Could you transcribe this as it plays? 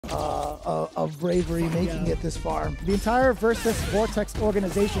of Bravery making it this far. The entire Versus Vortex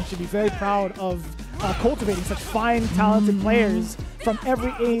organization should be very proud of cultivating such fine, talented players from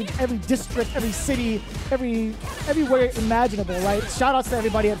every age, every district, every city, everywhere imaginable, right? Shout outs to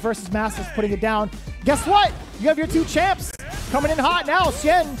everybody at Versus Masters putting it down. Guess what? You have your two champs coming in hot now.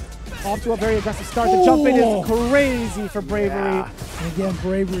 Xian off to a very aggressive start. The jump in is crazy for Bravery. Yeah. And again,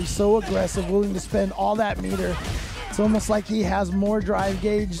 Bravery so aggressive, willing to spend all that meter. It's almost like he has more drive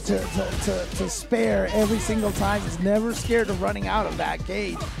gauge to spare every single time. He's never scared of running out of that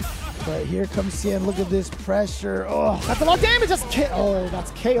gauge. But here comes Xian. Look at this pressure. Oh, that's a lot of damage. That's KO.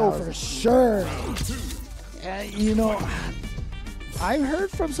 That's KO for sure. You know, I've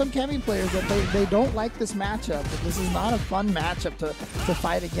heard from some Cammy players that they don't like this matchup. That this is not a fun matchup to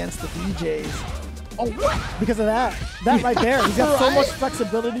fight against the DJs. Oh, what? Because of that. That right there. He's got so much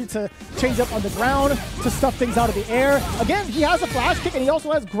flexibility to change up on the ground, to stuff things out of the air. Again, he has a flash kick, and he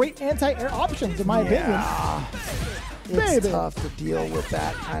also has great anti-air options, in my opinion. It's tough to deal with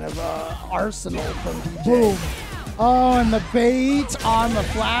that kind of arsenal from DJ. Boom. Oh, and the bait on the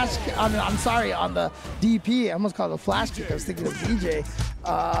flash, I'm sorry, on the DP. I almost called it a flash kick. I was thinking of DJ.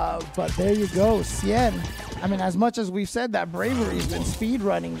 But there you go, Xian. I mean, as much as we've said that Bravery's been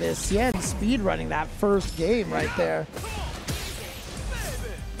speedrunning this, Xian's speedrunning that first game right there.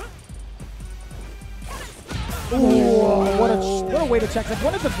 Ooh, what a way to check. Like,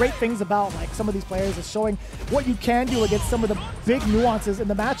 one of the great things about like some of these players is showing what you can do against some of the big nuances in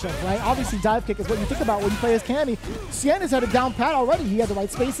the matchup, right? Obviously, dive kick is what you think about when you play as Cammy. Xian has had a down pat already. He had the right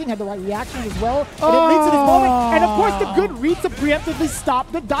spacing, had the right reaction as well, and it leads to this moment. And of course, the good read to preemptively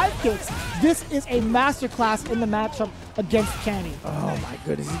stop the dive kicks. This is a masterclass in the matchup against Cammy. Oh my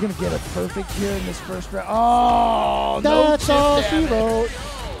goodness, he's gonna get a perfect here in this first round. Oh, that's all she wrote.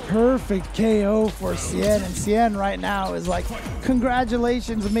 Perfect KO for Xian, and Xian right now is like,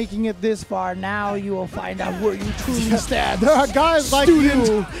 congratulations on making it this far. Now you will find out where you truly stand. There are guys like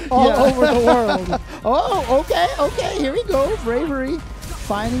you all over the world. Oh, okay, here we go. Bravery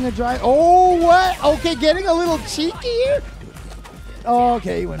finding a drive. Oh, what? Okay, getting a little cheeky here.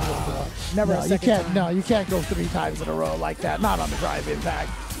 Okay, he went for the never no, a second time. You can't go 3 times in a row like that. Not on the drive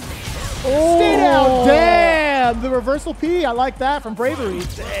impact. Oh, stay down. Damn, the reversal P. I like that from Bravery.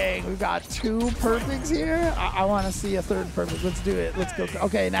 Dang, we've got 2 perfects here. I want to see a 3rd perfect. Let's do it. Let's go.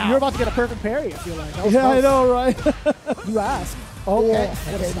 Okay, now. You're about to get a perfect parry, I feel like. Yeah, close. I know, right? You asked. Okay,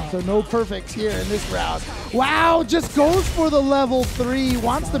 so no perfects here in this round. Wow, just goes for the level 3.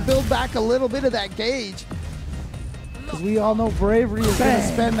 Wants to build back a little bit of that gauge. Because we all know Bravery is going to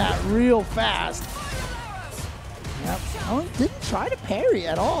spend that real fast. Yep. Oh, he didn't try to parry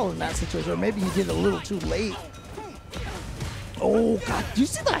at all in that situation. Or maybe he did a little too late. Oh, God. Did you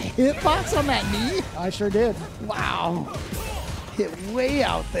see the hitbox on that knee? I sure did. Wow. Hit way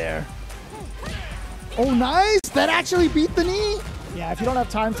out there. Oh, nice. That actually beat the knee. Yeah, if you don't have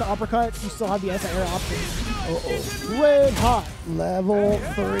time to uppercut, you still have the anti-air options. Red hot. Level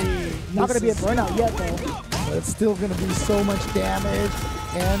 3. Not going to be a burnout yet, though. But it's still going to be so much damage.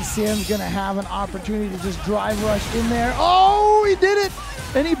 And Xian's going to have an opportunity to just drive rush in there. Oh, he did it!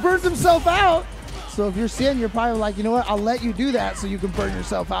 And he burns himself out. So if you're Xian, you're probably like, you know what? I'll let you do that so you can burn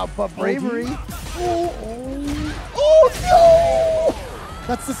yourself out. But Bravery. Oh no!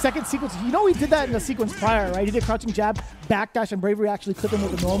 That's the second sequence. You know he did that in the sequence prior, right? He did crouching jab, backdash, and Bravery actually clipped him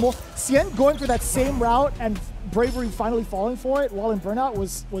with a normal. Xian going through that same route and Bravery finally falling for it while in burnout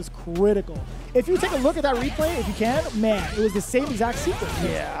was critical. If you take a look at that replay, if you can, man, it was the same exact sequence.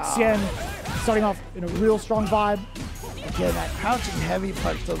 Yeah. Xian starting off in a real strong vibe. Again, that crouching heavy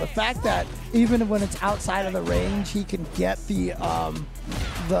punch. So the fact that even when it's outside of the range, he can get the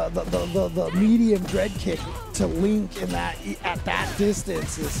medium dread kick to link in that at that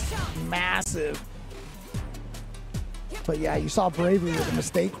distance is massive. But yeah, you saw Bravery with a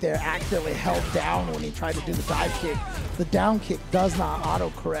mistake there, accidentally held down when he tried to do the dive kick. The down kick does not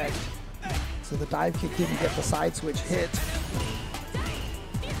auto-correct, so the dive kick didn't get the side switch hit.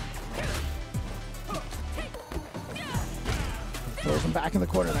 Throws him back in the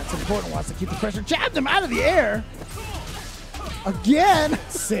corner. That's important. Wants to keep the pressure. Jabbed him out of the air. Again.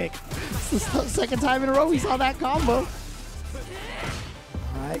 Sick. It's the second time in a row we saw that combo.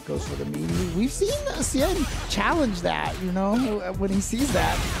 All right, goes for the meaty. We've seen Xian challenge that, you know, when he sees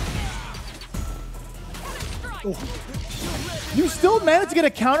that. Oh. You still managed to get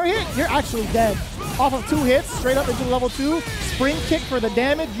a counter hit? You're actually dead. Off of 2 hits, straight up into level 2. Spring kick for the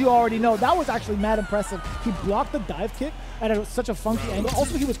damage, you already know. That was actually mad impressive. He blocked the dive kick at such a funky angle.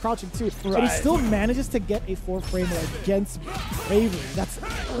 Also, he was crouching too. Right. But he still manages to get a 4-framer against Bravery. That's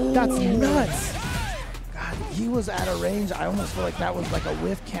nuts. God, he was at a range. I almost feel like that was like a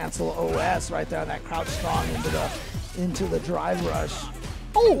whiff cancel OS right there on that crouch strong into the drive rush.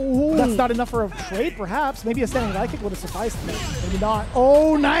 Oh, that's not enough for a trade, perhaps. Maybe a standing light kick would have sufficed. Maybe not.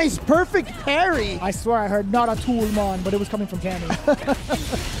 Oh, nice. Perfect parry. I swear I heard not a tool, man, but it was coming from Cammy.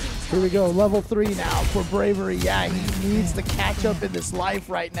 Here we go. Level 3 now for Bravery. Yeah, he needs to catch up in this life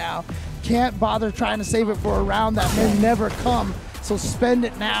right now. Can't bother trying to save it for a round that may never come. So spend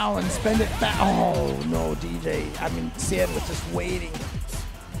it now and spend it back. Oh, no, DJ. I mean, Xian was just waiting.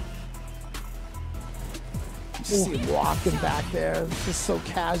 You see him walking back there, just so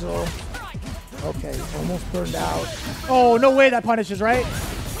casual. Okay, almost burned out. Oh, no way that punishes, right?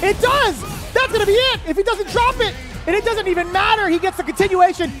 It does! That's gonna be it! If he doesn't drop it, and it doesn't even matter, he gets the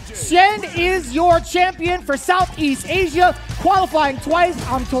continuation. Xian is your champion for Southeast Asia, qualifying twice.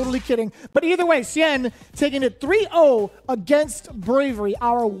 I'm totally kidding. But either way, Xian taking it 3-0 against Bravery,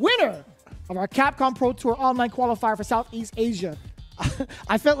 our winner of our Capcom Pro Tour online qualifier for Southeast Asia.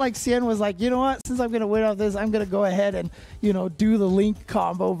 I felt like Xian was like, you know what, since I'm going to win off this, I'm going to go ahead and, you know, do the Link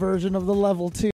combo version of the level 2.